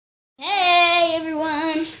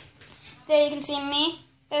you can see me.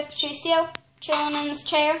 There's Patricio chilling in this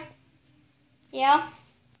chair. Yeah.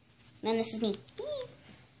 And then this is me.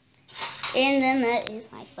 And then that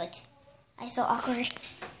is my foot. I'm so awkward.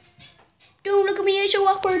 Don't look at me, I'm so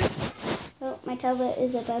awkward. Oh, my tablet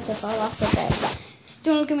is about to fall off the bed.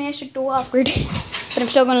 Don't look at me, I'm so awkward. But I'm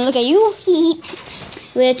still going to look at you.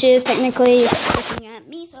 Which is technically looking at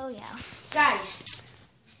me, so yeah. Guys,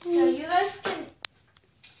 so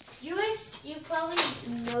you probably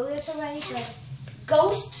know this already, but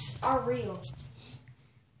ghosts are real.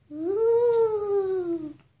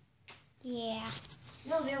 Ooh. Yeah.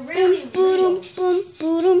 No, they're really boom, real. boom,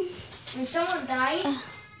 boom, boom. When someone dies,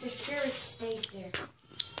 the spirit stays there.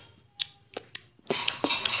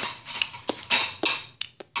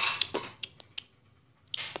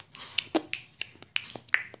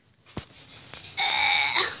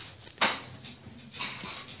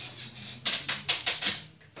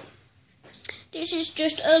 This is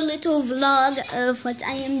just a little vlog of what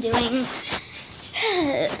I am doing.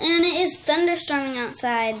 And it is thunderstorming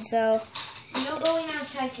outside, so... No going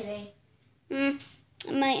outside today. I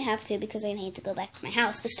might have to because I need to go back to my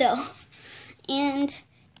house, but still. And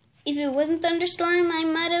if it wasn't thunderstorm, I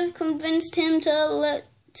might have convinced him to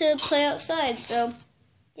play outside, so...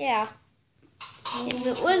 Yeah. If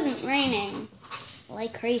it wasn't raining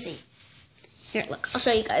like crazy. Here, look, I'll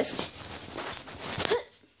show you guys.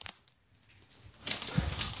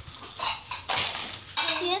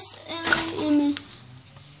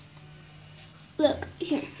 Look,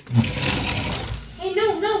 here. Hey,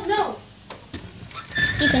 no.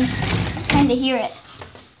 You can kind of hear it.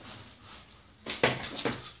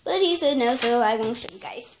 But he said no, so I won't show you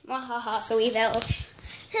guys. Wahaha, so we fell.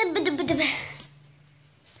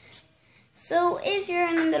 So if you're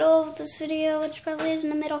in the middle of this video, which probably is in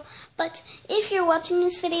the middle, but if you're watching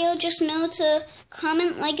this video, just know to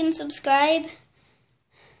comment, like, and subscribe.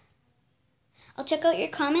 I'll check out your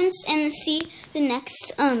comments and see the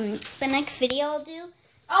next video I'll do.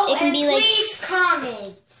 Oh, it can and be please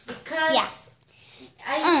comment because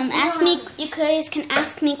you guys can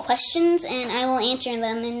ask me questions and I will answer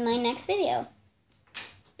them in my next video.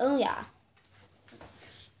 Oh yeah.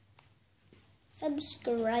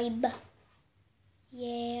 Subscribe.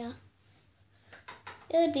 Yeah.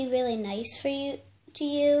 It would be really nice for you.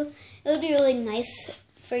 It would be really nice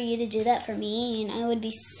for you to do that for me, and I would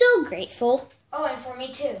be so grateful. Oh, and for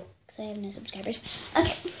me too. Because I have no subscribers.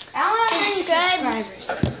 Okay. I don't have any subscribers.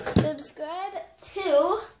 Subscribe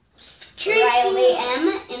to Tracy Riley M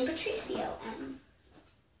and Patricio M.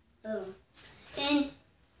 Boom. And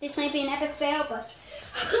this might be an epic fail, but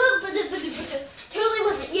totally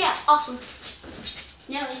wasn't. Yeah, awesome.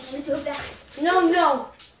 Now I'm going to do it back. No.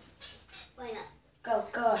 Why not? Go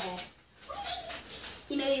ahead.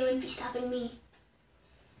 You know you wouldn't be stopping me.